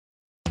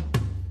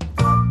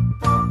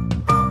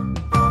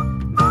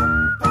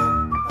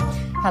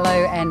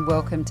Hello and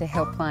welcome to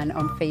Helpline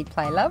on Feed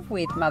Play Love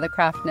with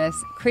Mothercraft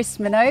nurse Chris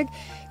Minogue.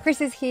 Chris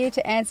is here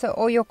to answer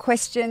all your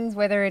questions,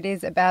 whether it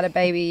is about a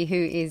baby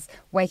who is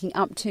waking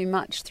up too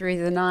much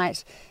through the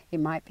night. It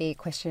might be a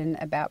question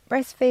about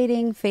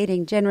breastfeeding,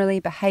 feeding generally,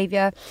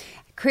 behaviour.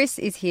 Chris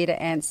is here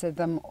to answer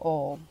them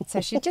all.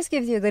 So she just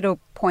gives you a little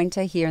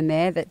pointer here and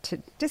there that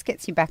just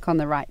gets you back on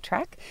the right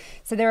track.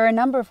 So there are a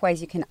number of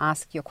ways you can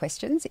ask your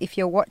questions. If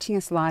you're watching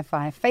us live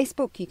via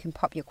Facebook, you can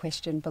pop your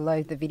question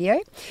below the video.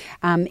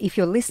 If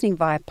you're listening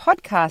via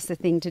podcast, the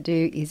thing to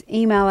do is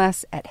email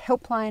us at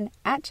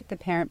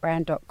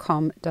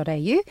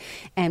helpline@theparentbrand.com.au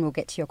and we'll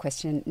get to your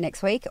question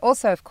next week.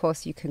 Also, of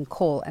course, you can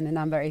call and the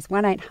number is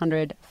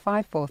 1800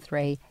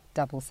 543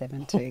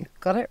 772.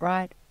 Got it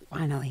right?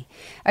 Finally.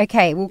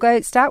 Okay,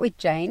 we'll start with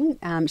Jane.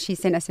 She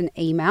sent us an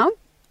email.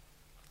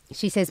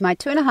 She says, my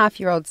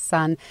 2.5-year-old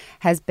son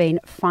has been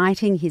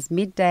fighting his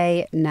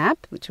midday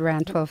nap, which is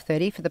around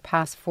 12:30, for the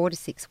past 4 to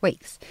 6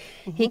 weeks.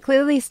 He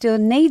clearly still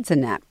needs a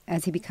nap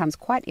as he becomes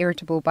quite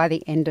irritable by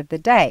the end of the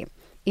day.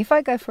 If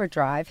I go for a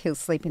drive, he'll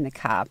sleep in the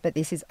car, but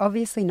this is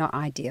obviously not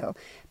ideal,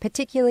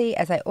 particularly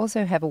as I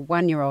also have a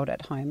 1-year-old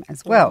at home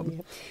as well. Oh,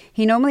 yep.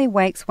 He normally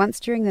wakes once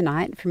during the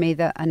night from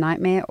either a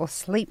nightmare or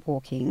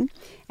sleepwalking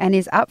and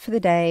is up for the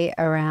day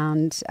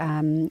around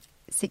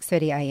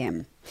 6:30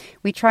 a.m.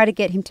 We try to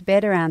get him to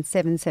bed around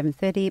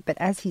 7:30, but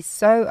as he's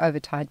so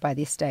overtired by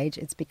this stage,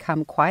 it's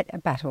become quite a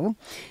battle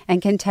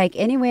and can take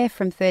anywhere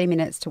from 30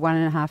 minutes to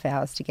 1.5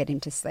 hours to get him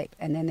to sleep.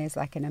 And then there's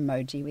like an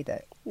emoji with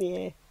a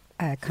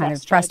kind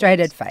of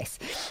frustrated face.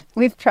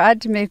 We've tried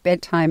to move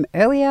bedtime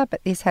earlier,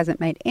 but this hasn't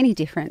made any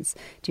difference.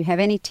 Do you have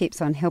any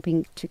tips on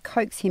helping to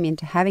coax him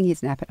into having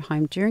his nap at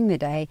home during the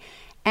day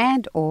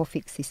and or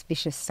fix this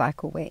vicious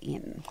cycle we're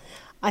in?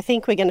 I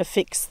think we're going to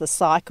fix the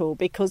cycle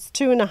because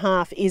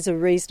 2.5 is a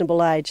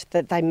reasonable age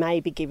that they may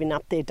be giving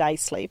up their day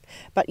sleep.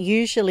 But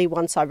usually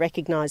once I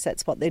recognise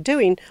that's what they're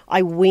doing,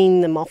 I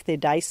wean them off their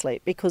day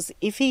sleep, because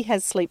if he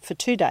has sleep for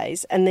 2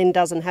 days and then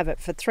doesn't have it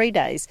for 3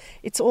 days,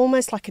 it's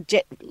almost like a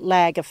jet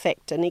lag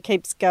effect and he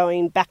keeps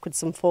going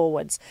backwards and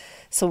forwards.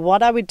 So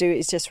what I would do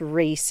is just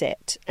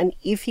reset. And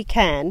if he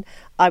can,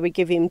 I would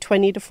give him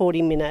 20 to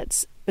 40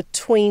 minutes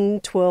between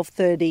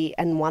 12:30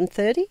 and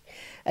 1:30.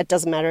 It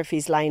doesn't matter if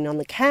he's laying on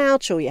the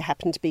couch or you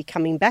happen to be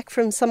coming back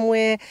from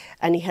somewhere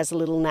and he has a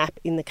little nap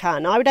in the car.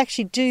 And I would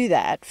actually do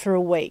that for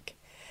a week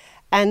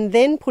and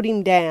then put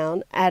him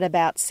down at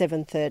about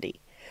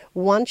 7:30.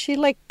 Once you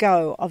let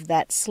go of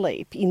that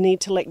sleep, you need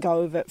to let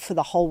go of it for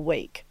the whole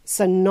week.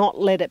 So not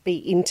let it be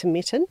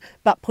intermittent,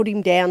 but put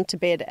him down to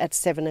bed at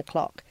 7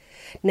 o'clock.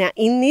 Now,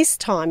 in this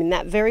time, in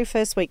that very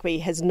first week where he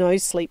has no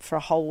sleep for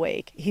a whole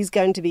week, he's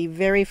going to be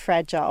very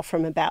fragile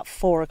from about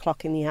 4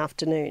 o'clock in the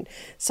afternoon.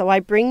 So I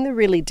bring the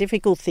really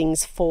difficult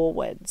things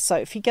forward. So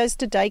if he goes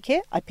to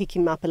daycare, I pick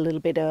him up a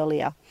little bit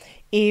earlier.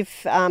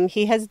 If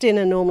he has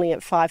dinner normally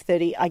at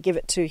 5:30, I give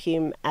it to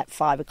him at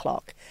 5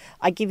 o'clock.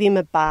 I give him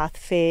a bath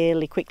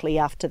fairly quickly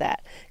after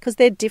that because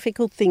they're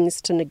difficult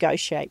things to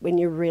negotiate when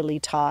you're really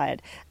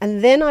tired.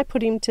 And then I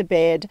put him to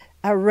bed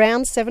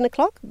around 7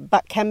 o'clock,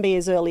 but can be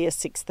as early as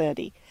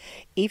 6:30.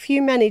 If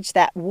you manage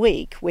that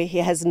week where he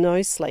has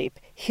no sleep,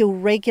 he'll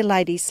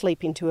regulate his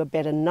sleep into a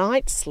better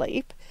night's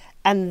sleep,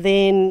 and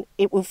then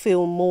it will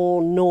feel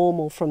more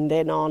normal from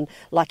then on,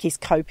 like he's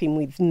coping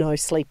with no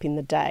sleep in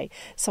the day.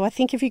 So I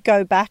think if you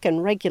go back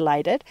and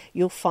regulate it,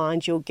 you'll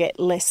find you'll get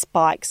less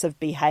spikes of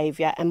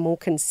behaviour and more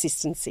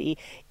consistency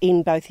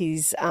in both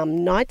his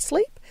night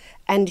sleep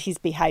and his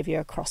behaviour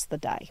across the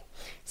day.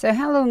 So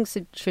how long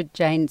should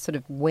Jane sort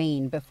of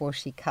wean before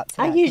she cuts it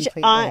out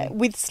completely?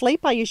 With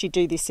sleep, I usually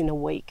do this in a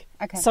week.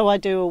 Okay. So I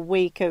do a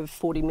week of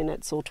 40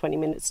 minutes or 20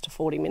 minutes to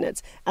 40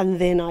 minutes, and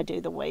then I do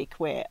the week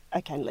where,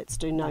 okay, let's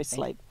do no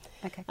sleep.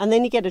 Okay. And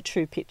then you get a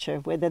true picture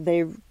of whether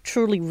they're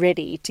truly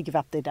ready to give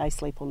up their day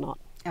sleep or not.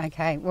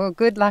 Okay, well,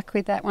 good luck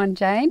with that one,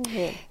 Jane.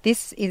 Yeah.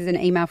 This is an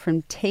email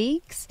from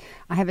Teagues.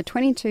 I have a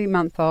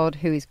 22-month-old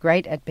who is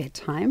great at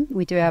bedtime.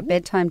 We do our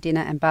bedtime,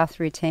 dinner and bath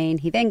routine.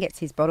 He then gets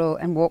his bottle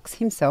and walks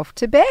himself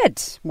to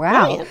bed.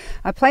 Wow. Brilliant.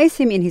 I place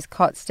him in his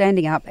cot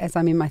standing up as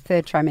I'm in my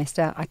 3rd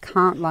trimester. I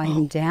can't lie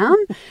him down.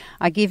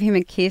 I give him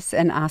a kiss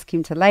and ask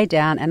him to lay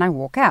down and I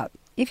walk out.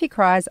 If he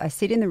cries, I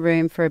sit in the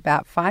room for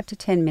about 5 to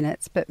 10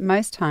 minutes, but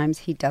most times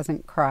he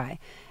doesn't cry.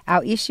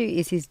 Our issue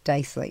is his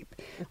day sleep.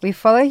 We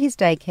follow his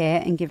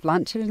daycare and give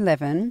lunch at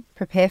 11,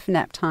 prepare for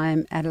nap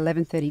time at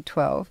 11:30,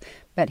 12,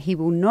 but he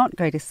will not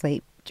go to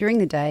sleep during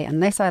the day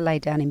unless I lay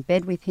down in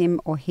bed with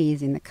him or he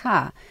is in the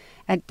car.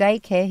 At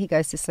daycare, he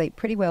goes to sleep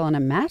pretty well on a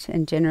mat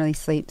and generally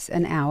sleeps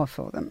an hour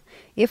for them.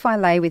 If I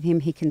lay with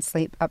him, he can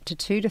sleep up to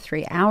 2 to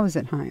 3 hours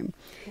at home.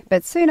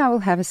 But soon I will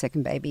have a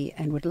second baby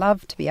and would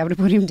love to be able to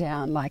put him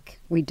down like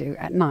we do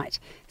at night.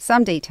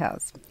 Some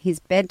details. His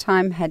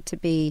bedtime had to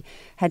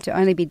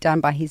only be done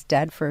by his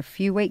dad for a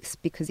few weeks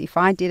because if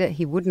I did it,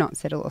 he would not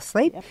settle or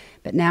sleep. Yep.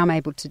 But now I'm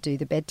able to do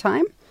the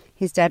bedtime.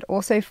 His dad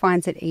also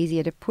finds it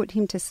easier to put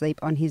him to sleep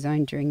on his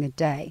own during the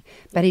day,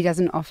 but he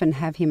doesn't often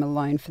have him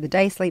alone for the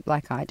day sleep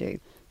like I do.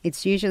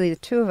 It's usually the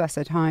two of us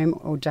at home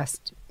or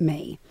just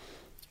me.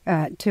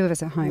 Two of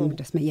us at home,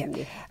 just me,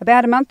 yeah.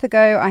 About a month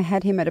ago, I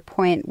had him at a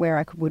point where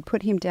I would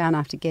put him down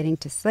after getting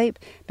to sleep,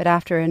 but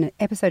after an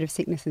episode of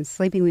sickness and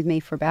sleeping with me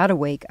for about a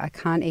week, I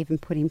can't even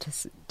put him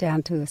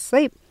down to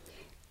sleep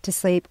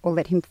or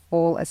let him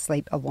fall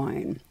asleep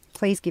alone.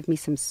 Please give me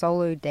some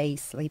solo day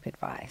sleep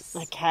advice.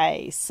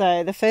 Okay,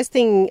 so the first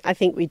thing I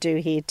think we do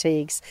here,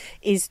 Teagues,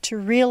 is to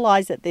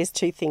realise that there's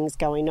two things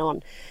going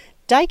on.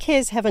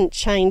 Daycares haven't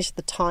changed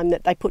the time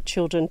that they put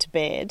children to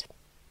bed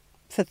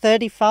for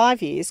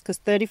 35 years, because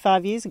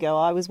 35 years ago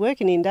I was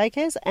working in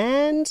daycares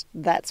and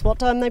that's what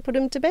time they put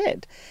him to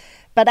bed.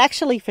 But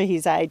actually for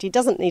his age, he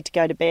doesn't need to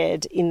go to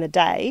bed in the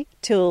day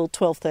till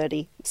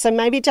 12:30. So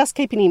maybe just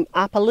keeping him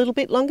up a little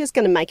bit longer is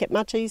going to make it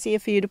much easier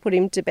for you to put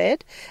him to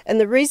bed. And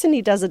the reason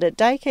he does it at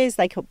daycares,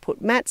 they could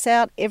put mats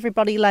out,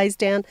 everybody lays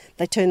down,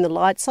 they turn the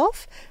lights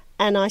off,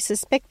 and I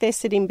suspect they're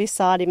sitting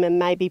beside him and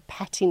maybe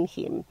patting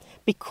him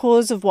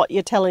because of what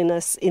you're telling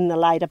us in the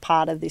later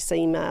part of this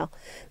email.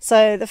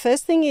 So the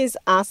first thing is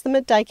ask them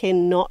at daycare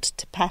not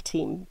to pat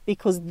him,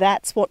 because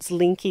that's what's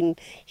linking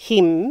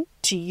him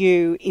to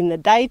you in the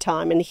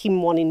daytime and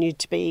him wanting you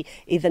to be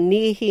either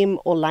near him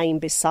or laying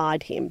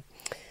beside him.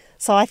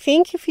 So I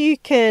think if you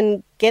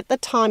can get the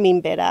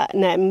timing better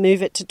and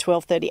move it to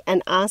 12:30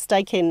 and ask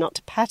daycare not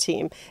to pat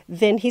him,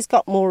 then he's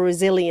got more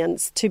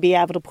resilience to be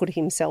able to put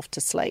himself to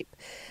sleep.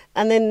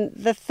 And then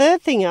the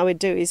third thing I would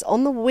do is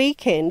on the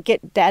weekend,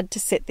 get Dad to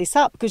set this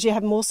up, because you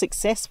have more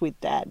success with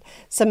Dad.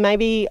 So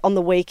maybe on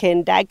the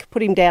weekend, Dad could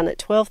put him down at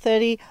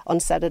 12:30 on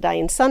Saturday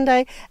and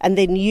Sunday, and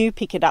then you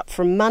pick it up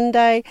from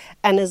Monday.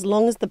 And as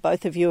long as the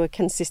both of you are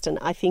consistent,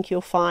 I think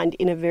you'll find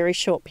in a very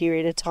short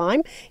period of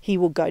time, he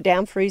will go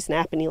down for his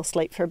nap and he'll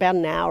sleep for about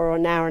an hour or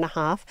an hour and a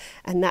half.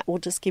 And that will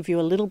just give you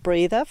a little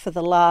breather for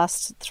the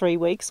last 3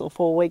 weeks or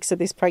 4 weeks of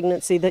this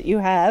pregnancy that you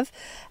have,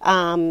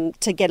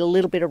 to get a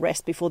little bit of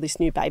rest before this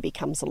new baby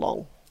comes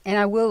along. And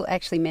I will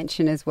actually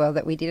mention as well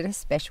that we did a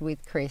special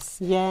with Chris.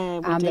 Yeah,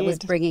 we did. That was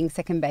bringing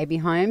second baby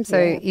home. So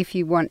if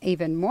you want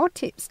even more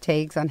tips,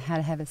 Teagues, on how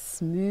to have a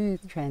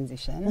smooth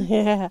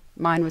transition,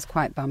 mine was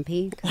quite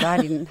bumpy because I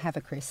didn't have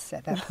a Chris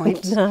at that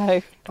point.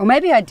 No. Or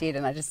maybe I did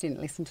and I just didn't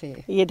listen to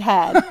you. You'd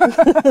had.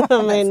 That's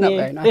not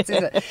very nice,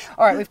 is it?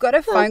 All right, we've got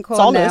a phone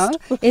call now.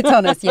 It's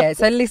honest, yeah.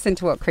 So listen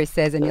to what Chris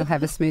says and you'll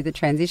have a smoother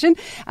transition.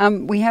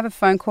 We have a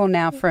phone call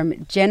now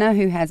from Jenna,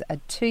 who has a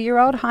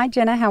 2-year-old. Hi,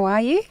 Jenna, how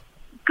are you?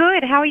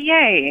 Good, how are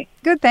you?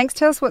 Good, thanks.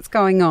 Tell us what's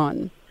going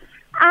on.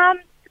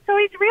 So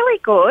he's really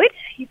good.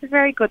 He's a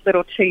very good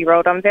little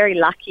 2-year-old. I'm very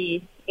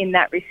lucky in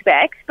that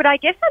respect. But I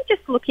guess I'm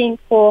just looking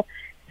for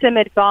some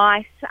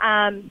advice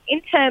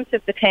in terms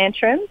of the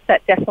tantrums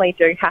that definitely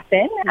do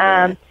happen.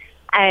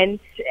 And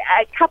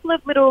a couple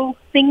of little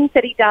things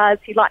that he does.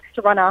 He likes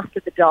to run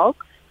after the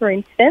dogs, for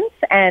instance,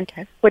 and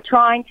we're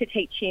trying to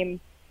teach him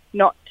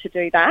not to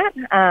do that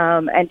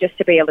and just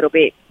to be a little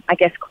bit, I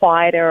guess,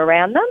 quieter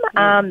around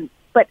them.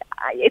 But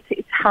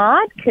it's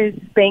hard because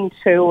being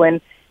 2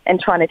 and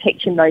trying to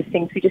teach him those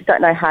things, we just don't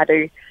know how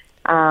to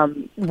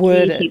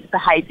word his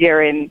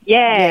behaviour and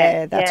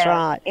that's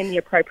right, in the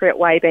appropriate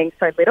way, being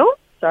so little.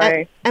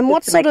 So and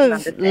what sort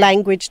of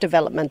language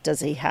development does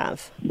he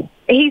have?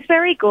 He's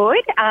very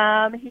good.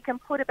 He can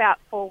put about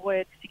 4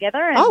 words together.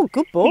 And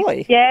good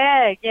boy.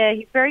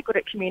 He's very good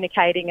at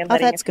communicating and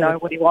letting us know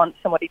what he wants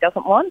and what he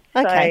doesn't want.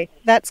 Okay,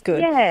 so, that's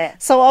good. Yeah.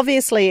 So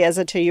obviously as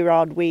a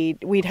 2-year-old,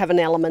 we'd have an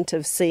element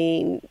of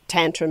seeing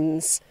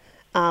tantrums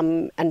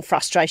and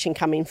frustration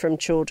coming from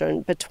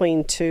children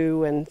between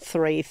 2 and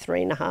 3,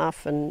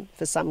 3.5, and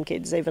for some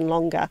kids even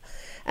longer.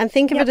 And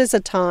think of it as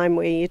a time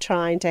where you're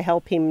trying to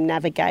help him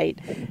navigate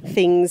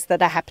things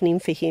that are happening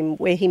for him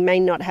where he may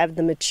not have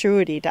the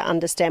maturity to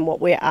understand what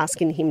we're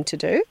asking him to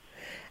do.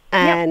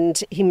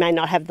 And he may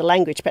not have the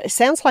language, but it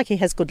sounds like he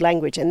has good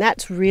language, and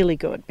that's really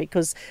good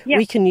because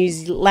we can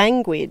use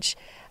language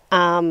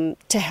to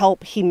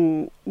help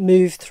him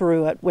move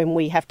through it when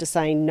we have to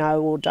say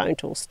no or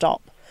don't or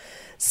stop.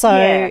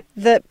 So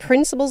the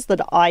principles that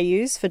I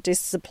use for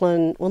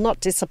discipline, well, not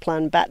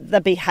discipline, but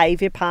the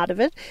behaviour part of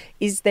it,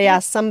 is there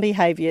are some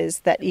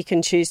behaviours that you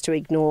can choose to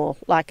ignore.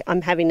 Like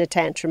I'm having a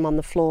tantrum on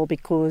the floor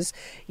because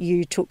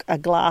you took a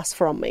glass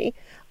from me.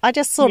 I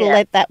just sort of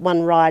let that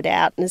one ride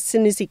out, and as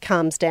soon as he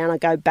calms down, I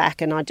go back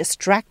and I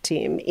distract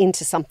him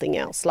into something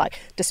else, like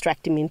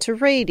distract him into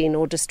reading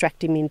or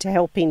distract him into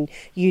helping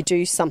you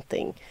do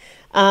something.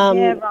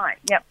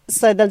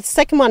 So the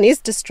second one is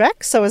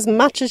distract. So as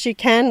much as you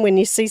can, when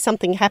you see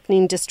something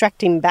happening,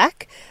 distract him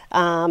back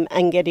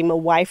and get him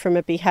away from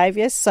a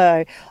behaviour.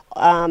 So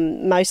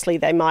mostly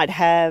they might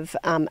have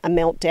a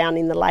meltdown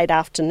in the late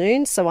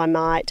afternoon. So I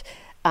might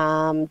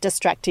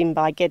distract him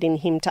by getting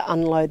him to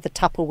unload the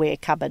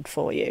Tupperware cupboard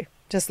for you.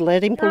 Just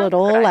let him pull it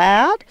all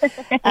out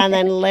and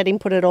then let him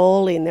put it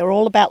all in. They're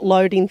all about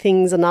loading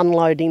things and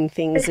unloading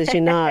things, as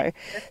you know.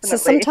 So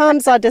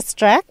sometimes I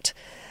distract.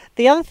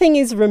 The other thing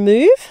is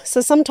remove.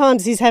 So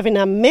sometimes he's having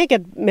a mega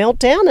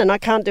meltdown and I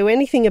can't do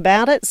anything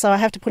about it, so I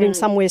have to put him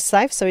somewhere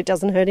safe so he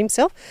doesn't hurt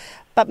himself.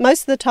 But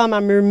most of the time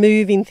I'm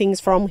removing things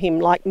from him,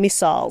 like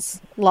missiles,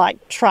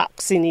 like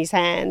trucks in his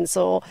hands,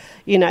 or,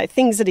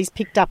 things that he's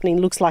picked up and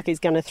he looks like he's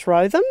going to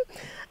throw them.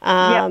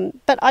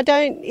 But I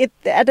don't,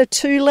 at a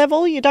 2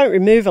 level, you don't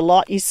remove a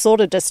lot. You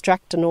sort of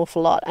distract an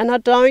awful lot. And I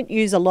don't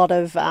use a lot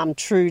of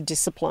true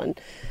discipline.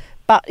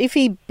 But if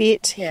he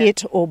bit,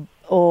 hit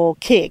or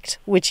kicked,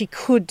 which he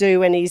could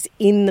do when he's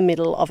in the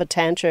middle of a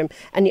tantrum,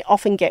 and you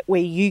often get where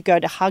you go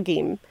to hug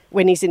him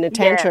when he's in a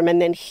tantrum and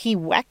then he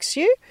whacks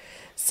you.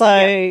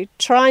 So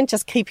try and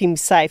just keep him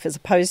safe as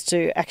opposed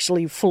to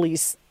actually fully,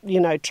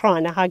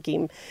 trying to hug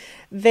him.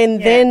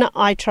 Then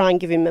I try and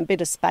give him a bit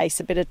of space,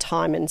 a bit of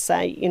time and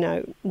say,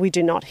 we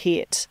do not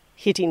hit.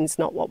 Hitting's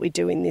not what we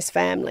do in this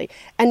family.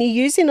 And you're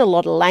using a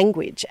lot of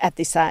language at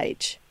this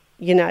age,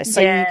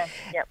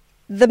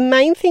 The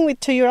main thing with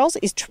 2-year-olds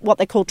is what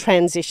they call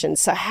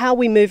transitions, so how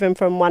we move them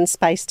from one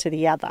space to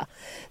the other.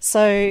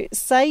 So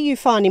say you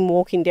find him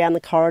walking down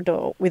the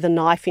corridor with a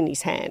knife in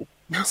his hand.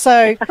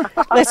 So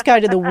let's go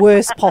to the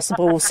worst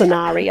possible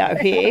scenario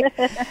here.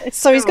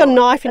 So he's got a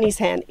knife in his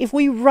hand. If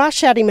we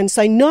rush at him and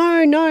say,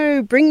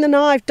 no, bring the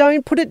knife,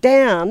 don't put it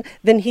down,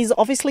 then he's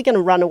obviously going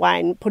to run away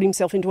and put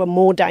himself into a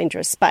more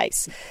dangerous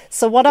space.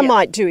 So what I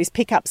might do is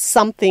pick up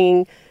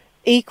something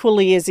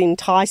equally as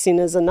enticing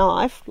as a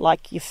knife,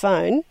 like your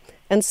phone,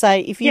 and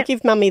say, if you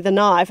give Mummy the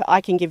knife,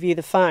 I can give you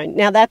the phone.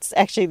 Now, that's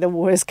actually the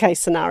worst case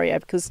scenario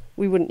because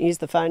we wouldn't use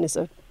the phone as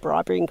a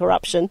bribery and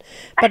corruption.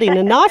 But in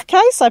a knife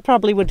case, I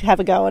probably would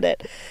have a go at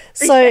it.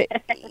 So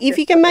if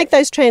you can make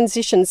those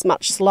transitions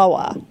much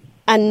slower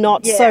and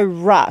not so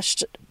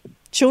rushed,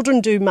 children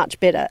do much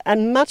better. A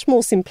much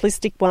more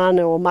simplistic one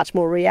or much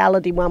more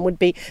reality one would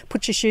be,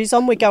 put your shoes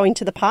on, we're going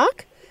to the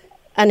park.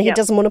 And he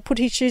doesn't want to put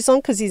his shoes on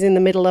because he's in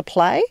the middle of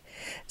play.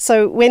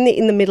 So when they're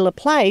in the middle of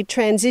play,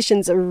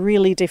 transitions are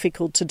really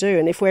difficult to do.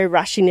 And if we're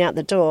rushing out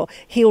the door,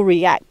 he'll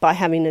react by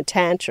having a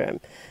tantrum.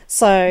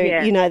 So,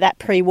 that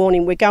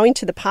pre-warning, we're going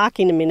to the park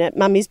in a minute,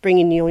 Mummy's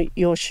bringing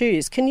your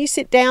shoes. Can you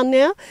sit down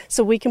now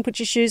so we can put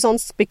your shoes on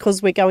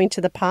because we're going to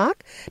the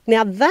park?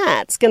 Now,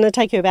 that's going to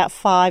take you about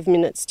 5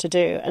 minutes to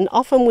do. And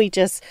often we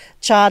just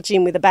charge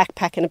in with a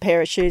backpack and a pair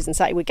of shoes and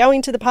say, we're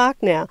going to the park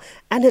now.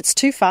 And it's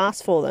too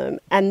fast for them.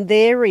 And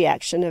their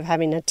reaction of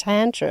having a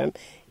tantrum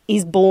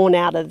is born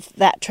out of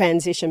that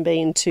transition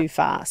being too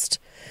fast.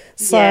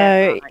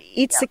 So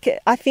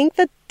I think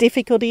the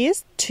difficulty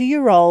is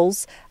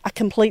 2-year-olds are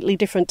completely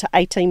different to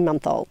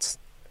 18-month-olds.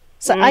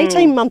 So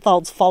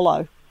 18-month-olds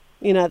follow.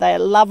 They are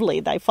lovely.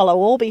 They follow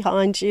all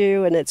behind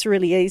you and it's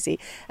really easy.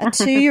 A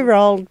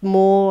 2-year-old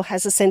more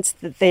has a sense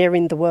that they're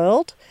in the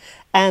world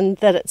and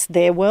that it's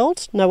their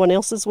world, no one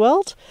else's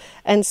world.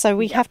 And so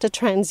we have to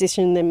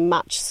transition them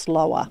much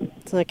slower.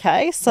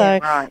 Okay? So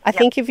I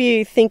think if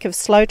you think of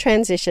slow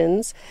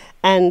transitions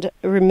and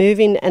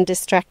removing and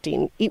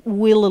distracting, it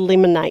will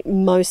eliminate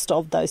most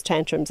of those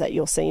tantrums that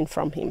you're seeing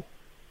from him.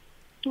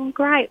 Oh,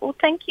 great. Well,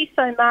 thank you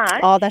so much.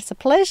 Oh, that's a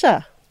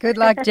pleasure. Good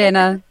luck,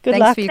 Jenna. Good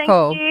Thanks luck. for your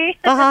call. You.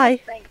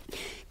 Bye. Thanks.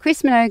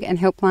 Chris Minogue and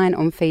Helpline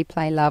on Feed,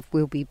 Play, Love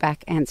will be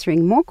back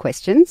answering more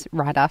questions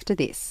right after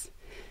this.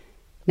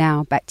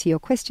 Now, back to your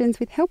questions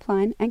with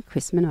Helpline and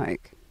Chris Minogue.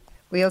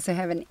 We also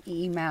have an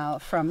email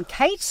from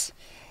Kate.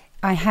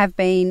 I have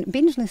been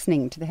binge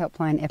listening to the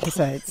Helpline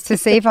episodes to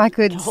see if I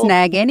could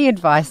snag any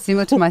advice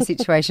similar to my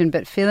situation,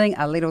 but feeling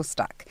a little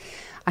stuck.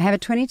 I have a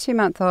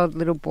 22-month-old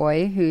little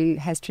boy who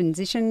has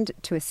transitioned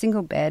to a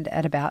single bed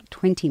at about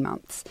 20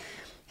 months.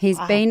 He's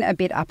been a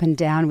bit up and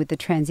down with the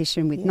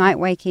transition with night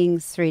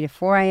wakings, 3 to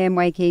 4 a.m.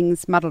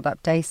 wakings, muddled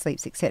up day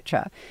sleeps,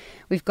 etc.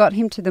 We've got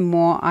him to the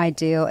more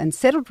ideal and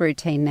settled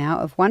routine now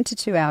of 1 to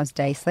 2 hours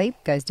day sleep,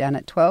 goes down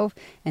at 12,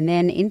 and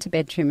then into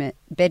bedroom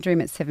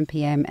at 7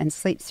 p.m. and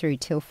sleeps through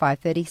till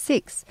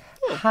 5:36.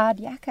 Hard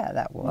yakka,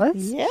 that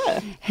was. Yeah.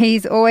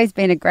 He's always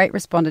been a great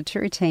responder to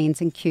routines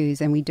and cues,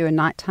 and we do a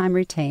nighttime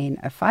routine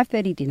of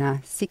 5:30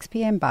 dinner, 6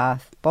 p.m.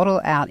 bath, bottle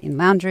out in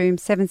lounge room,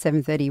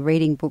 7:30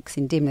 reading books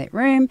in dim lit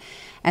room,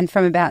 and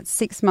from about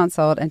 6 months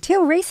old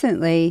until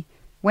recently,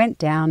 went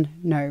down,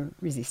 no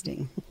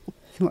resisting.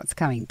 What's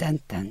coming? Dun,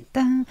 dun,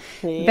 dun.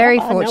 Yeah, Very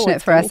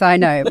fortunate for us, I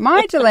know.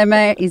 My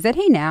dilemma is that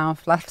he now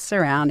fluffs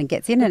around and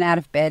gets in and out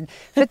of bed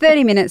for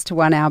 30 minutes to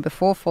 1 hour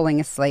before falling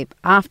asleep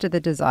after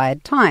the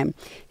desired time.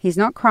 He's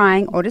not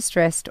crying or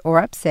distressed or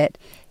upset.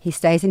 He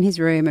stays in his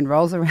room and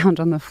rolls around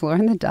on the floor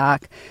in the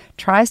dark,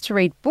 tries to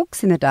read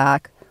books in the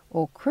dark,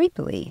 or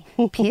creepily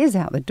peers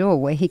out the door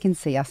where he can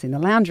see us in the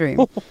lounge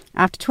room.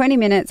 After 20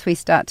 minutes, we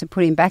start to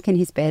put him back in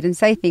his bed and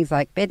say things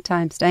like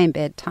bedtime, stay in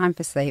bed, time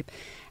for sleep.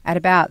 At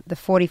about the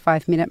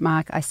 45-minute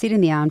mark, I sit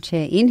in the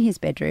armchair in his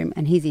bedroom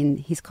and he's in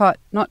his cot,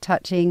 not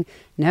touching,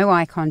 no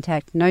eye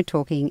contact, no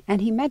talking,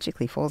 and he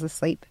magically falls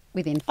asleep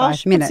within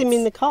 5 minutes. Puts him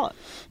in the cot?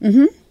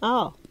 Mm-hmm.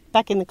 Oh,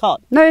 back in the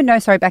cot? No,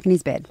 sorry, back in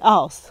his bed.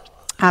 Oh,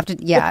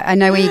 I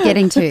know where you're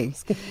getting to.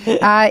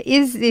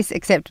 Is this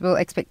acceptable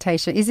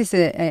expectation? Is this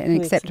an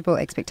acceptable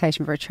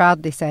expectation for a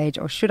child this age,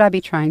 or should I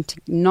be trying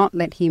to not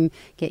let him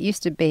get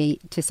used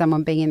to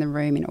someone being in the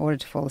room in order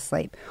to fall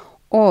asleep?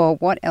 Or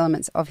what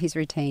elements of his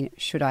routine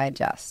should I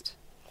adjust?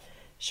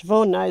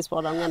 Siobhan knows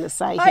what I'm going to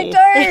say here.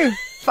 I do.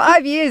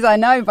 5 years, I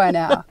know by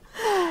now.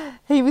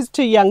 He was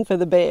too young for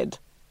the bed.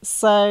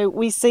 So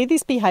we see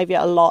this behaviour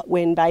a lot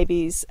when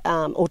babies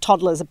or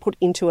toddlers are put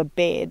into a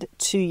bed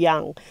too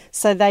young.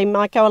 So they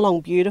might go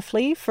along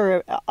beautifully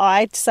for,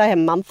 I'd say, a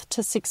month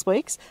to 6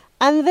 weeks,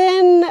 and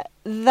then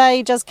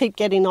they just keep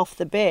getting off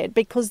the bed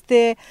because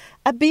they're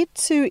a bit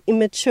too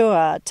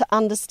immature to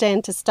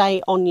understand to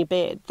stay on your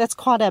bed. That's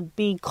quite a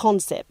big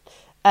concept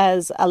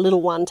as a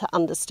little one to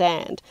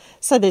understand.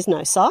 So there's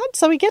no side,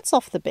 so he gets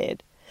off the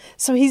bed.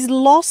 So he's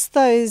lost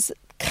those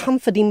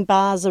comforting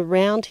bars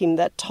around him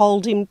that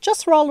told him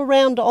just roll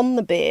around on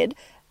the bed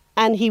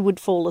and he would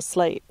fall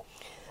asleep.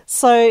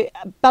 So,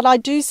 but I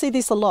do see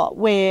this a lot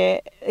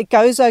where it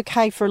goes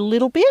okay for a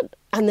little bit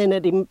and then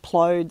it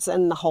implodes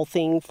and the whole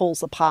thing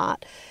falls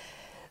apart.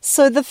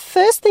 So the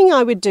first thing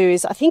I would do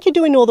is, I think you're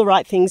doing all the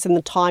right things and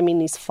the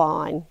timing is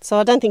fine. So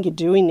I don't think you're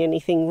doing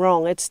anything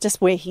wrong. It's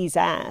just where he's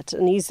at,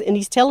 and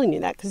he's telling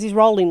you that because he's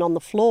rolling on the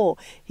floor.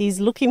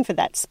 He's looking for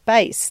that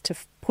space to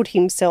put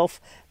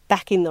himself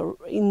back in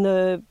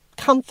the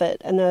comfort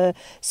and the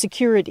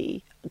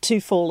security to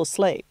fall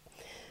asleep.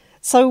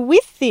 So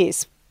with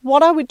this,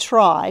 what I would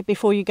try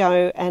before you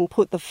go and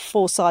put the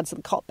 4 sides of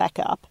the cot back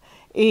up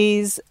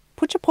is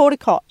put your porta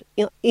cot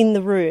in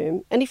the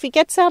room, and if he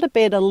gets out of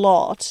bed a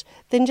lot,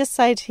 then just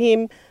say to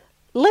him,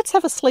 let's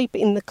have a sleep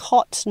in the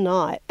cot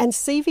tonight and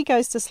see if he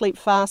goes to sleep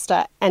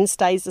faster and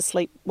stays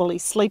asleep. Well, he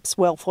sleeps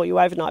well for you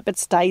overnight, but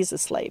stays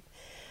asleep.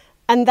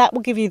 And that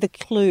will give you the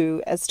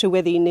clue as to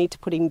whether you need to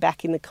put him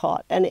back in the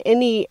cot. And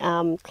any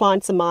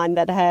clients of mine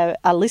that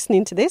are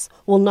listening to this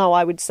will know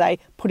I would say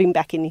put him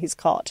back in his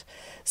cot.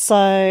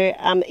 So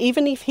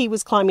even if he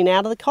was climbing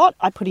out of the cot,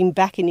 I put him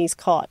back in his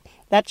cot.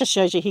 That just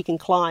shows you he can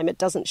climb. It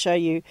doesn't show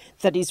you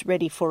that he's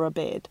ready for a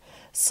bed.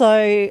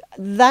 So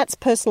that's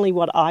personally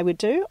what I would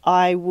do.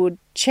 I would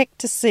check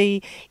to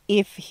see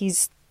if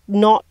he's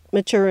not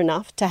mature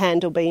enough to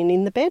handle being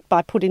in the bed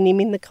by putting him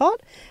in the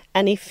cot.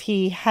 And if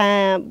he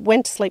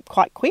went to sleep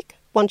quite quick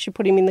once you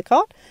put him in the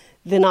cot,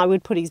 then I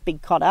would put his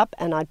big cot up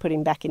and I'd put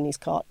him back in his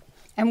cot.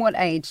 And what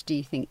age do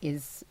you think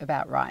is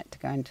about right to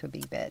go into a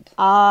big bed?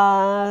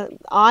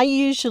 I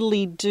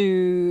usually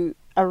do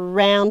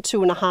around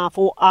 2.5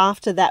 or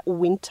after that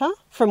winter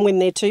from when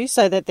they're 2,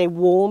 so that they're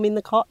warm in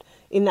the cot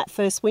in that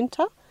first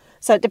winter.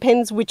 So it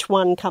depends which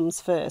one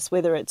comes first,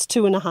 whether it's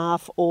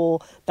 2.5 or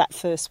that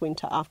first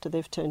winter after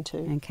they've turned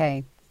 2.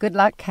 Okay. Good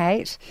luck,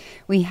 Kate.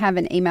 We have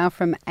an email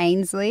from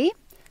Ainsley.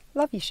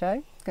 Love your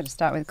show. Got to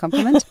start with a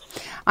compliment.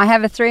 I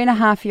have a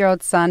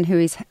 3.5-year-old son who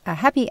is a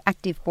happy,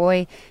 active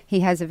boy. He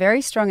has a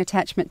very strong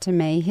attachment to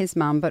me, his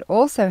mum, but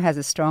also has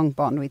a strong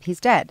bond with his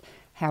dad.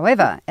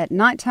 However, at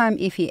night time,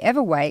 if he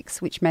ever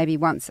wakes, which may be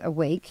once a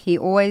week, he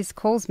always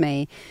calls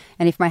me.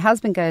 And if my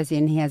husband goes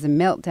in, he has a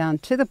meltdown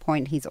to the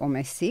point he's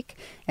almost sick,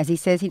 as he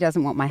says he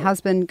doesn't want my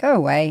husband, go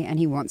away, and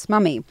he wants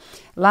mummy.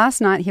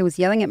 Last night, he was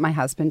yelling at my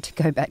husband to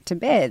go back to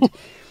bed.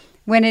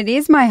 When it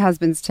is my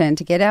husband's turn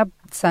to get our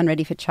son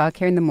ready for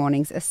childcare in the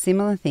mornings, a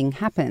similar thing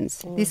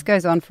happens. This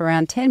goes on for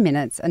around 10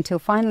 minutes until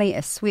finally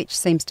a switch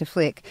seems to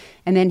flick,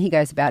 and then he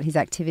goes about his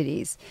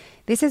activities.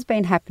 This has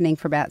been happening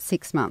for about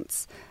 6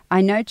 months.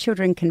 I know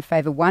children can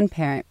favour one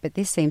parent, but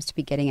this seems to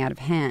be getting out of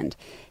hand.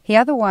 He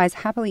otherwise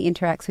happily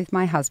interacts with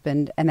my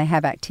husband, and they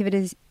have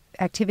activities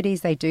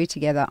they do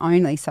together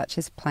only, such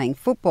as playing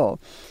football.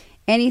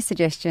 Any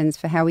suggestions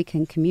for how we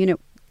can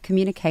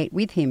communicate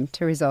with him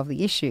to resolve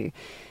the issue?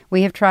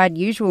 We have tried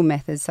usual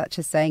methods such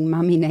as saying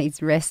mummy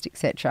needs rest,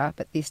 etc.,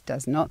 but this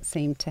does not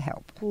seem to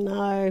help.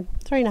 No,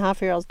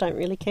 3.5-year-olds don't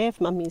really care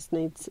if mummies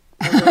needs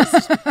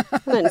rest.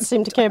 They don't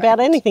seem to care about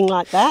anything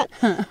like that.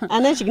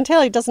 And as you can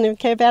tell, he doesn't even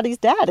care about his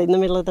dad in the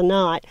middle of the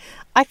night.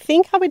 I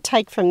think I would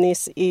take from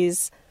this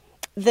is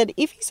that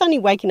if he's only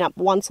waking up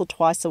once or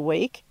twice a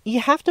week,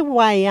 you have to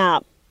weigh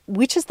up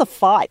which is the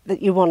fight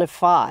that you want to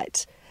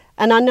fight.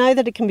 And I know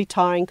that it can be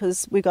tiring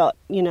because we've got,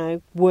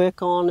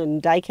 work on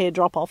and daycare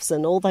drop-offs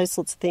and all those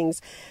sorts of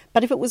things.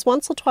 But if it was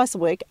once or twice a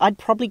week, I'd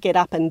probably get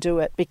up and do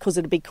it because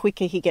it'd be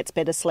quicker, he gets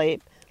better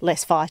sleep,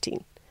 less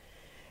fighting.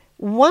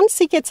 Once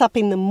he gets up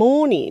in the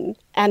morning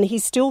and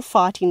he's still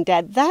fighting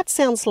Dad, that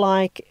sounds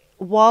like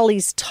while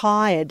he's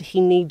tired,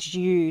 he needs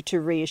you to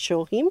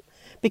reassure him.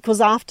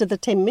 Because after the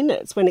 10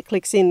 minutes, when it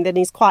clicks in, then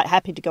he's quite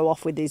happy to go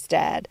off with his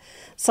dad.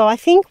 So I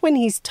think when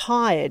he's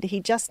tired, he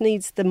just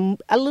needs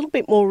a little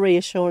bit more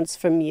reassurance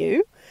from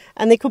you.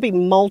 And there could be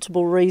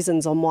multiple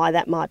reasons on why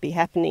that might be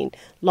happening.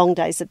 Long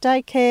days at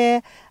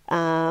daycare,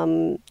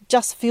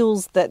 just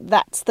feels that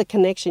that's the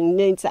connection. He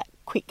needs that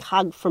quick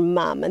hug from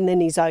mum, and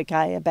then he's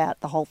okay about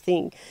the whole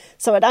thing.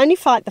 So I'd only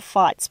fight the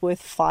fights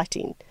worth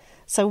fighting.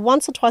 So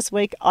once or twice a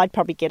week, I'd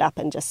probably get up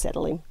and just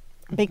settle him.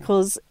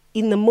 Because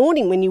in the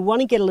morning, when you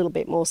want to get a little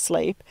bit more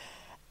sleep,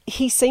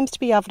 he seems to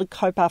be able to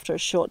cope after a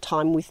short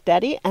time with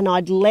Daddy, and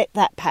I'd let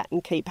that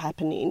pattern keep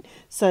happening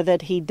so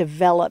that he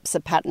develops a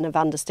pattern of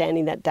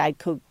understanding that Dad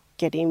could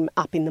get him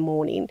up in the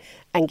morning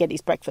and get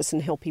his breakfast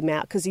and help him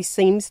out, because he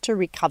seems to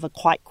recover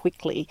quite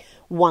quickly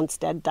once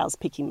Dad does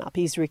pick him up.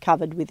 He's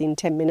recovered within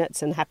 10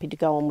 minutes and happy to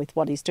go on with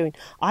what he's doing.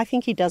 I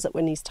think he does it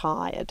when he's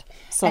tired.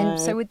 So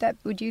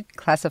would you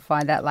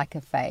classify that like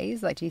a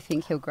phase? Like, do you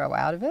think he'll grow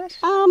out of it?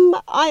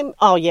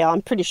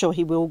 I'm pretty sure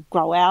he will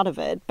grow out of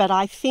it. But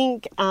I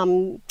think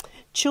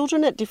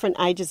children at different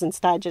ages and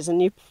stages,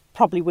 and you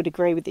probably would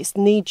agree with this,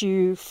 need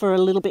you for a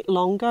little bit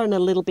longer and a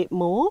little bit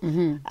more.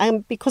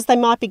 Because they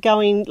might be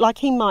going, like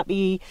he might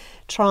be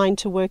trying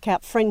to work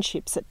out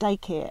friendships at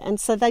daycare, and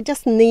so they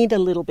just need a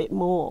little bit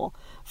more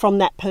from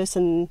that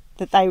person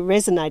that they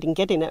resonate and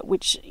get in it,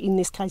 which in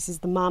this case is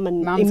the mum,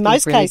 and Mums in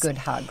most give really cases good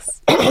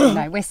hugs.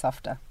 No, we're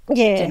softer.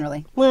 Yeah,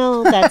 generally.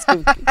 Well,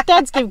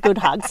 dads give good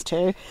hugs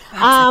too.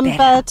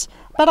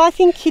 But I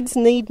think kids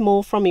need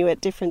more from you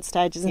at different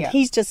stages, and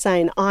he's just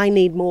saying, I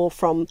need more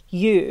from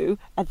you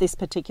at this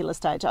particular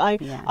stage. I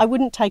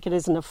wouldn't take it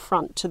as an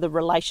affront to the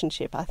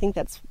relationship. I think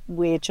that's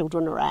where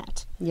children are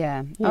at.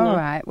 Yeah. All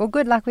right. Well,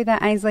 good luck with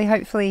that, Ainsley.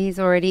 Hopefully he's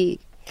already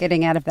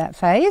getting out of that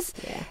phase.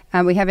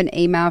 Yeah. We have an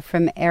email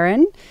from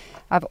Erin.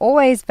 I've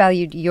always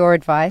valued your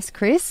advice,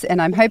 Chris,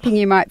 and I'm hoping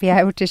you might be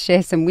able to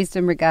share some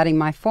wisdom regarding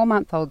my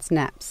 4-month-old's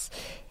naps.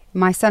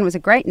 My son was a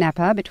great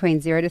napper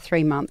between 0 to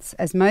 3 months,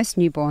 as most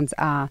newborns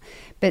are.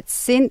 But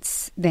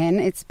since then,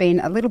 it's been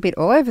a little bit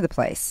all over the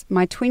place.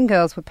 My twin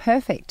girls were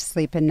perfect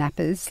sleepers,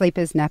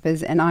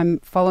 nappers, and I'm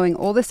following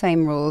all the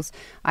same rules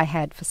I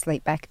had for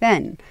sleep back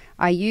then.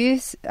 I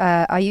use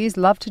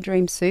Love to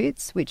Dream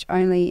suits, which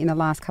only in the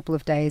last couple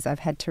of days I've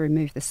had to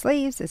remove the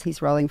sleeves as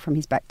he's rolling from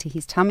his back to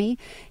his tummy.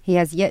 He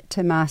has yet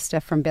to master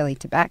from belly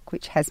to back,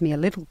 which has me a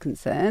little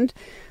concerned.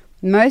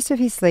 Most of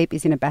his sleep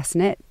is in a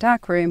bassinet,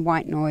 dark room,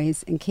 white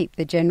noise, and keep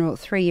the general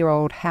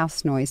 3-year-old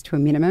house noise to a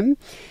minimum.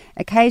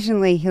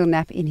 Occasionally he'll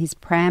nap in his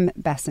pram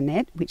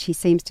bassinet, which he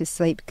seems to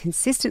sleep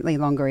consistently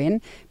longer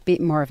in,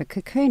 bit more of a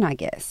cocoon, I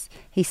guess.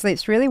 He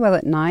sleeps really well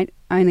at night,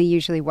 only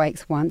usually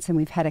wakes once, and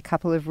we've had a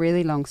couple of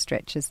really long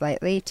stretches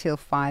lately till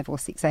 5 or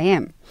 6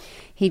 a.m.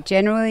 He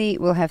generally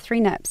will have 3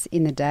 naps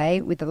in the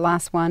day, with the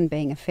last one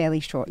being a fairly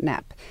short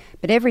nap.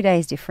 But every day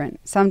is different.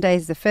 Some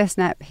days the first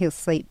nap he'll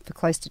sleep for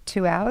close to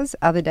 2 hours.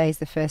 Other days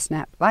the first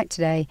nap, like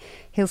today,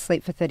 he'll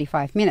sleep for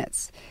 35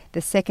 minutes.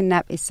 The second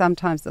nap is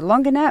sometimes the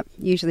longer nap,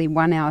 usually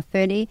 1 hour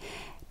 30,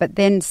 but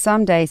then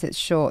some days it's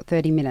short,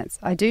 30 minutes.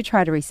 I do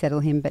try to resettle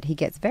him, but he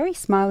gets very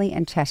smiley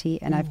and chatty,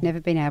 and I've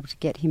never been able to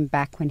get him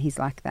back when he's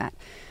like that.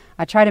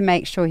 I try to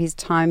make sure his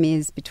uptime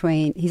is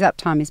between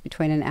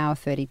 1 hour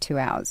 30, 2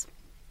 hours.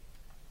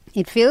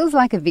 It feels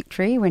like a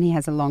victory when he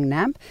has a long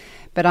nap,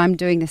 but I'm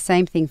doing the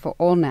same thing for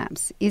all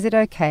naps. Is it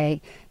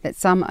okay that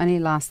some only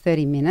last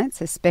 30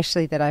 minutes,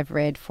 especially that I've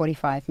read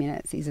 45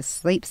 minutes is a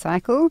sleep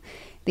cycle?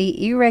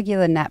 The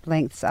irregular nap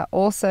lengths are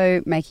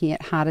also making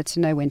it harder to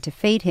know when to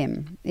feed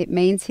him. It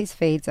means his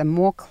feeds are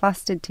more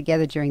clustered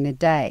together during the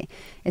day,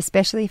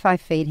 especially if I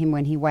feed him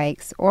when he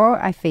wakes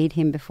or I feed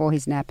him before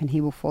his nap and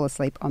he will fall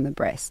asleep on the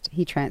breast.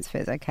 He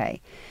transfers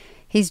okay.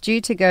 He's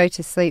due to go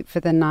to sleep for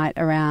the night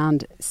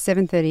around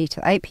 7:30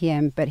 to 8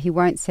 p.m, but he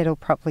won't settle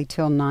properly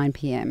till 9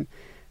 p.m.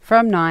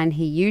 From 9,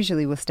 he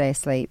usually will stay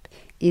asleep.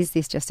 Is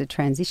this just a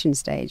transition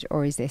stage,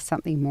 or is there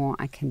something more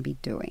I can be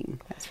doing?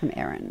 That's from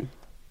Erin.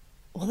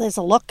 Well, there's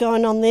a lot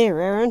going on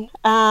there, Erin,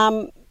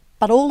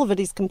 but all of it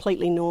is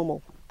completely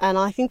normal. And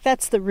I think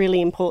that's the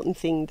really important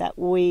thing that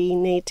we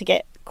need to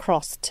get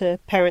across to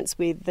parents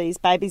with these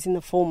babies in the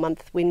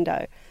 4-month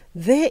window.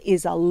 There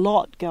is a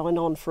lot going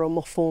on for a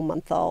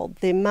 4-month-old.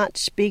 They're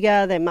much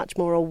bigger, they're much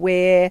more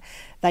aware,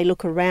 they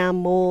look around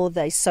more,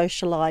 they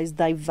socialise,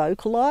 they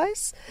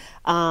vocalise.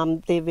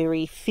 They're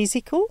very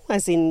physical,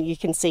 as in you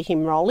can see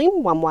him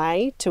rolling one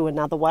way to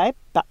another way,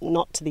 but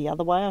not to the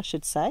other way, I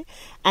should say.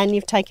 And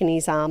you've taken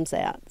his arms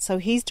out. So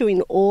he's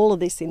doing all of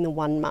this in the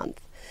 1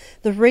 month.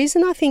 The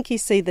reason I think you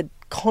see the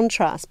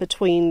contrast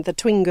between the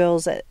twin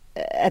girls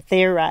at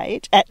their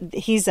age, at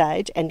his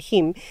age and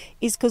him,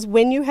 is because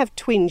when you have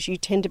twins you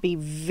tend to be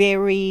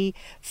very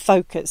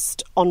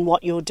focused on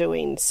what you're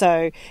doing.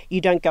 So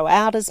you don't go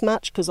out as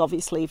much because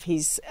obviously if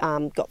he's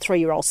got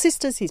 3-year-old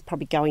sisters he's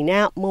probably going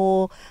out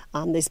more,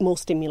 there's more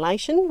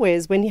stimulation,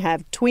 whereas when you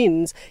have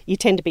twins you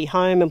tend to be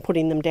home and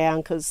putting them down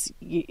because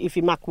if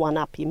you muck one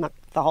up you muck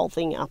the whole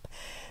thing up.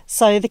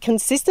 So the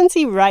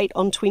consistency rate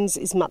on twins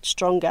is much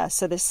stronger,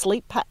 so the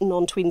sleep pattern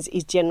on twins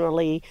is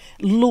generally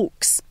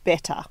looks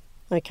better.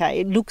 Okay,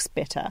 it looks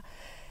better.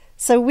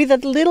 So with a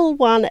little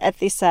one at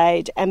this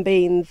age and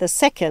being the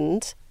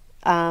second,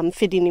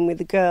 fitting in with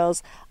the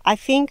girls, I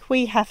think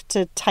we have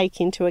to take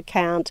into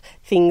account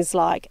things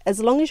like, as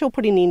long as you're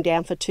putting him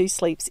down for 2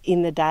 sleeps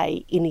in the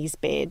day in his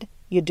bed,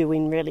 you're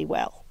doing really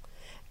well.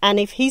 And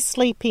if he's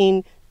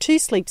sleeping 2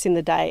 sleeps in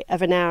the day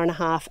of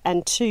 1.5 hours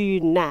and 2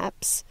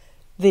 naps,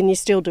 then you're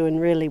still doing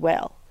really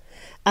well.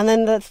 And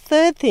then the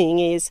third thing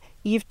is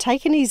you've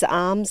taken his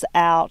arms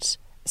out.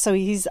 So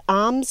his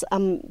arms,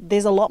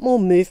 there's a lot more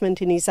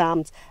movement in his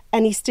arms,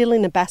 and he's still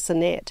in a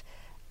bassinet.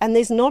 And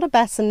there's not a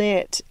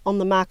bassinet on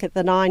the market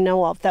that I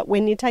know of that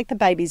when you take the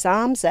baby's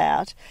arms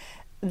out,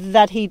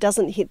 that he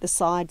doesn't hit the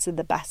sides of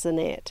the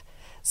bassinet.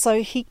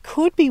 So he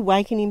could be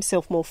waking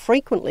himself more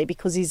frequently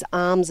because his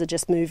arms are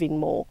just moving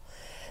more.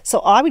 So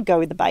I would go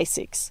with the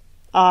basics.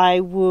 I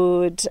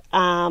would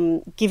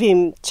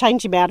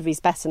change him out of his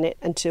bassinet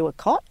into a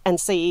cot and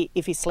see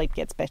if his sleep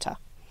gets better.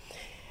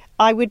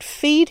 I would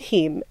feed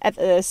him at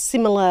a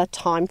similar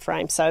time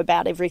frame, so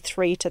about every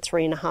 3 to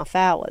 3.5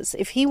 hours.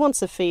 If he wants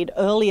to feed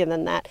earlier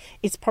than that,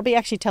 it's probably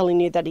actually telling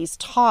you that he's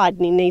tired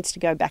and he needs to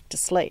go back to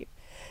sleep.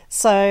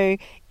 So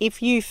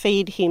if you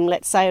feed him,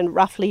 let's say,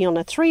 roughly on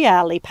a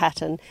 3-hourly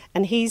pattern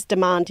and he's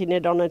demanding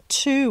it on a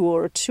 2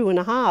 or a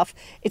 2.5,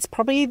 it's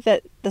probably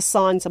that the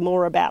signs are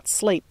more about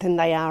sleep than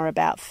they are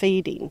about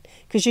feeding.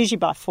 Because usually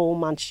by 4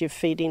 months your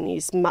feeding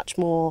is much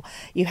more,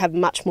 you have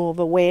much more of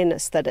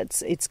awareness that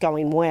it's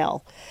going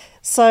well.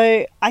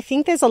 So I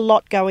think there's a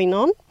lot going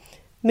on.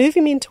 Move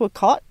him into a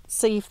cot,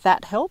 see if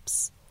that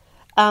helps.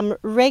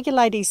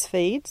 Regulate his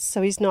feeds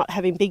so he's not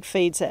having big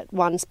feeds at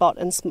one spot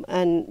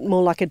and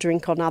more like a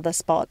drink on other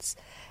spots.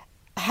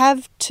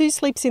 Have 2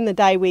 sleeps in the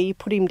day where you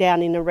put him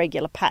down in a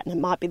regular pattern. It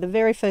might be the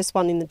very first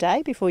one in the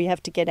day before you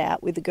have to get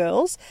out with the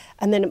girls,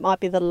 and then it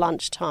might be the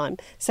lunchtime.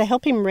 So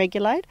help him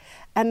regulate,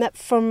 and that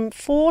from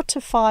 4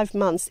 to 5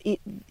 months, it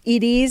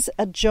is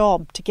a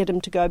job to get him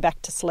to go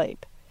back to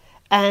sleep.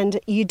 And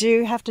you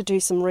do have to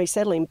do some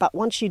resettling, but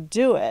once you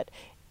do it,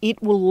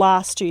 it will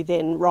last you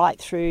then right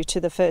through to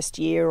the first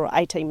year or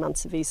 18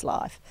 months of his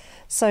life.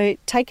 So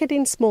take it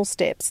in small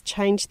steps,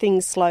 change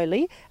things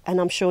slowly, and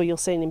I'm sure you'll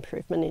see an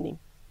improvement in him.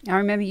 I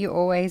remember you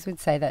always would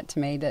say that to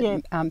me,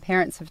 that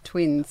parents of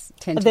twins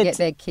tend to get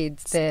their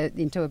kids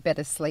into a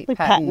better sleep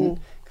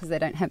pattern because they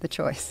don't have the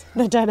choice.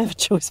 They don't have a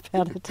choice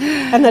about it.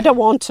 And they don't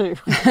want to.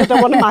 They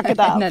don't want to muck it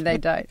up. No, they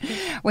don't.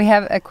 We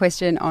have a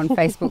question on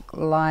Facebook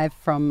Live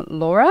from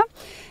Laura.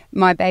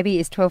 My baby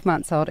is 12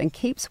 months old and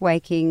keeps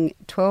waking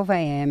 12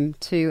 a.m,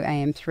 2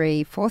 a.m,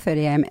 3, 4:30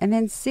 a.m, and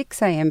then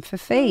 6 a.m. for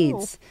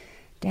feeds. Oh.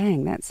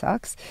 Dang, that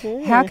sucks.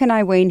 Yeah. How can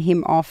I wean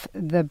him off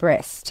the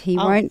breast? He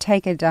won't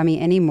take a dummy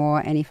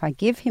anymore, and if I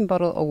give him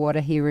bottle or water,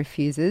 he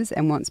refuses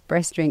and wants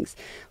breast drinks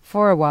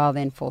for a while,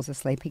 then falls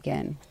asleep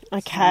again.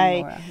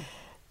 Okay.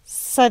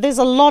 So there's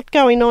a lot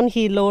going on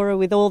here, Laura,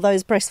 with all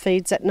those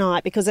breastfeeds at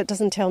night, because it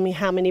doesn't tell me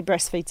how many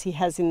breastfeeds he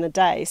has in the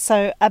day.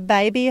 So a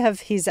baby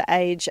of his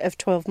age of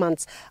 12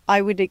 months,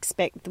 I would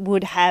expect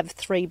would have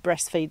 3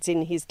 breastfeeds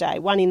in his day.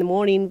 1 in the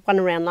morning, 1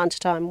 around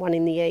lunchtime, 1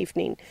 in the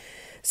evening.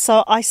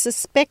 So I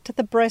suspect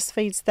the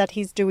breastfeeds that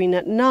he's doing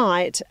at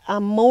night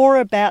are more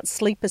about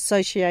sleep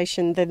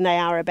association than they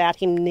are about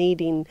him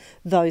needing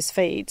those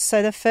feeds.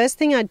 So the first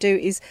thing I'd do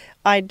is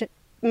I'd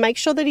make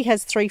sure that he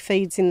has 3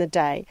 feeds in the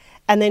day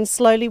and then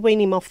slowly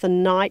wean him off the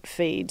night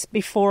feeds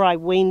before I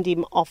weaned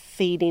him off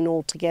feeding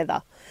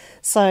altogether.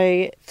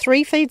 So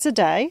 3 feeds a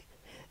day.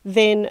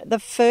 Then the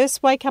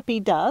first wake up he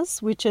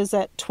does, which is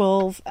at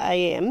 12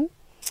 a.m,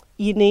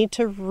 you need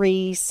to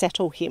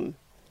resettle him.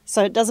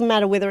 So it doesn't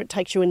matter whether it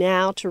takes you an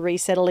hour to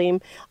resettle him.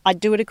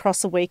 I'd do it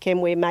across the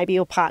weekend where maybe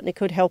your partner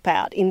could help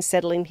out in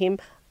settling him.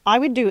 I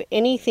would do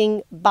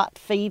anything but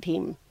feed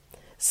him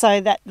so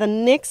that the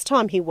next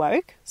time he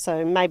woke,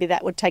 so maybe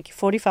that would take you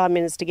 45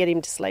 minutes to get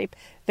him to sleep,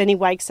 then he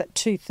wakes at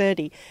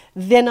 2:30.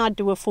 Then I'd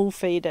do a full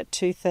feed at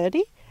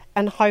 2:30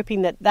 and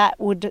hoping that that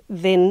would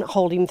then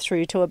hold him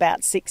through to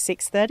about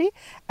 6:30.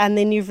 And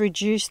then you've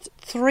reduced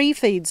 3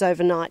 feeds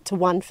overnight to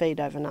 1 feed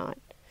overnight.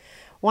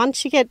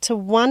 Once you get to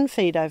 1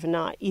 feed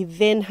overnight, you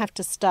then have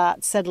to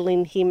start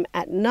settling him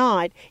at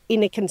night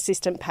in a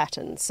consistent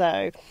pattern.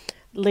 So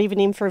leaving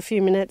him for a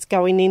few minutes,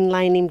 going in,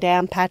 laying him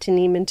down, patting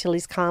him until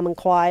he's calm and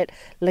quiet,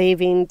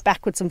 leaving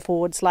backwards and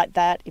forwards like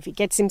that. If he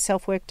gets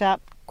himself worked up,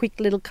 quick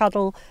little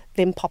cuddle,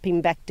 then pop him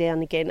back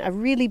down again. A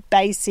really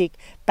basic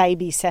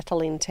baby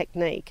settling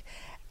technique.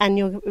 And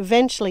you're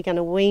eventually going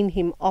to wean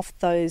him off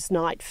those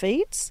night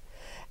feeds.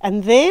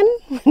 And then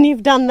when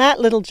you've done that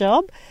little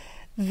job,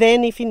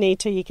 then if you need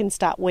to, you can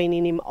start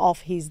weaning him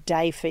off his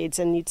day feeds,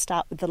 and you'd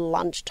start with the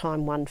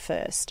lunchtime one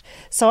first.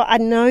 So I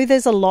know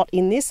there's a lot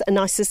in this, and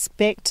I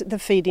suspect the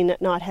feeding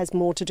at night has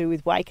more to do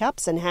with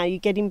wake-ups and how you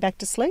get him back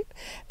to sleep,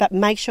 but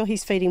make sure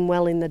he's feeding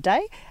well in the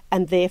day,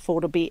 and therefore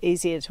it'll be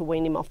easier to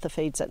wean him off the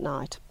feeds at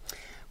night.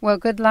 Well,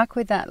 good luck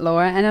with that,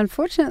 Laura. And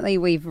unfortunately,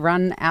 we've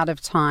run out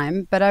of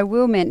time. But I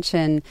will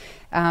mention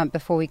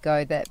before we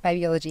go that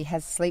Babyology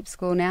has sleep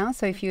school now.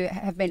 So if you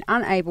have been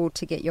unable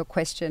to get your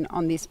question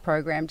on this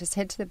program, just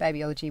head to the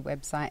Babyology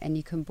website and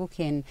you can book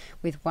in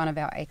with one of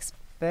our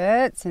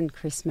experts. And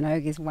Chris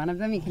Minogue is one of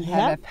them. You can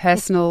have a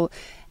personal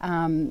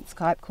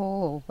Skype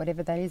call or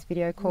whatever that is,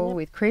 video call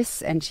with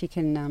Chris, and she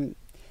can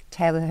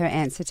tailor her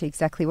answer to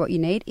exactly what you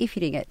need if you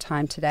didn't get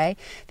time today.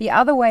 The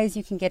other ways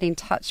you can get in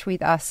touch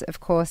with us, of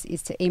course,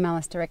 is to email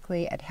us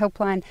directly at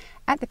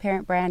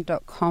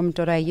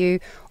helpline@theparentbrand.com.au,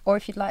 or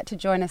if you'd like to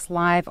join us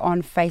live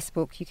on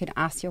Facebook, you can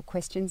ask your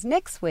questions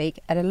next week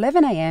at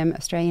 11 a.m.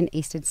 Australian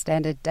Eastern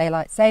Standard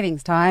Daylight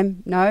Savings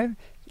Time. No,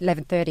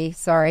 11:30,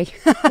 sorry.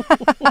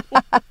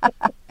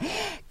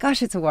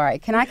 Gosh, it's a worry.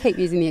 Can I keep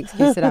using the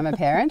excuse that I'm a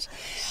parent?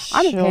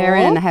 I'm a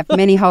parent and I have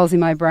many holes in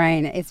my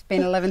brain. It's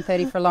been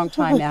 11:30 for a long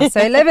time now.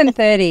 So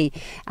 11:30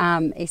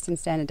 Eastern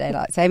Standard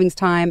Daylight Savings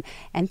Time.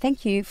 And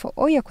thank you for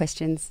all your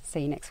questions.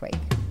 See you next week.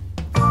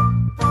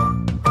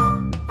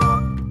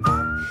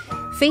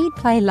 Feed,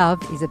 Play,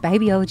 Love is a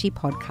babyology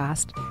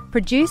podcast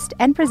produced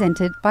and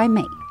presented by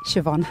me,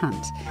 Siobhan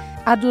Hunt.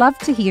 I'd love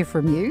to hear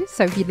from you,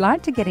 so if you'd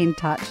like to get in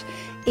touch,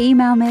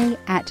 email me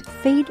at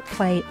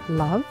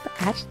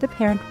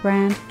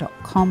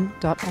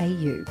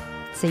feedplaylove@theparentbrand.com.au.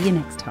 See you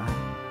next time.